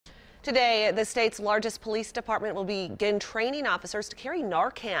Today, the state's largest police department will begin training officers to carry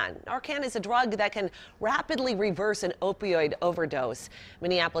Narcan. Narcan is a drug that can rapidly reverse an opioid overdose.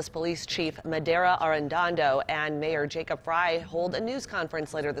 Minneapolis Police Chief Madera Arredondo and Mayor Jacob Frey hold a news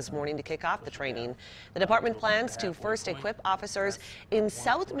conference later this morning to kick off the training. The department plans to first equip officers in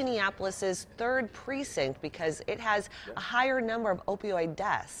South Minneapolis's 3rd precinct because it has a higher number of opioid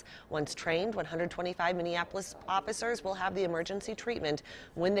deaths. Once trained, 125 Minneapolis officers will have the emergency treatment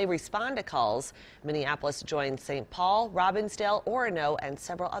when they respond to calls. Minneapolis joins St. Paul, Robbinsdale, Orono, and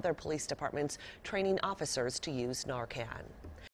several other police departments training officers to use Narcan.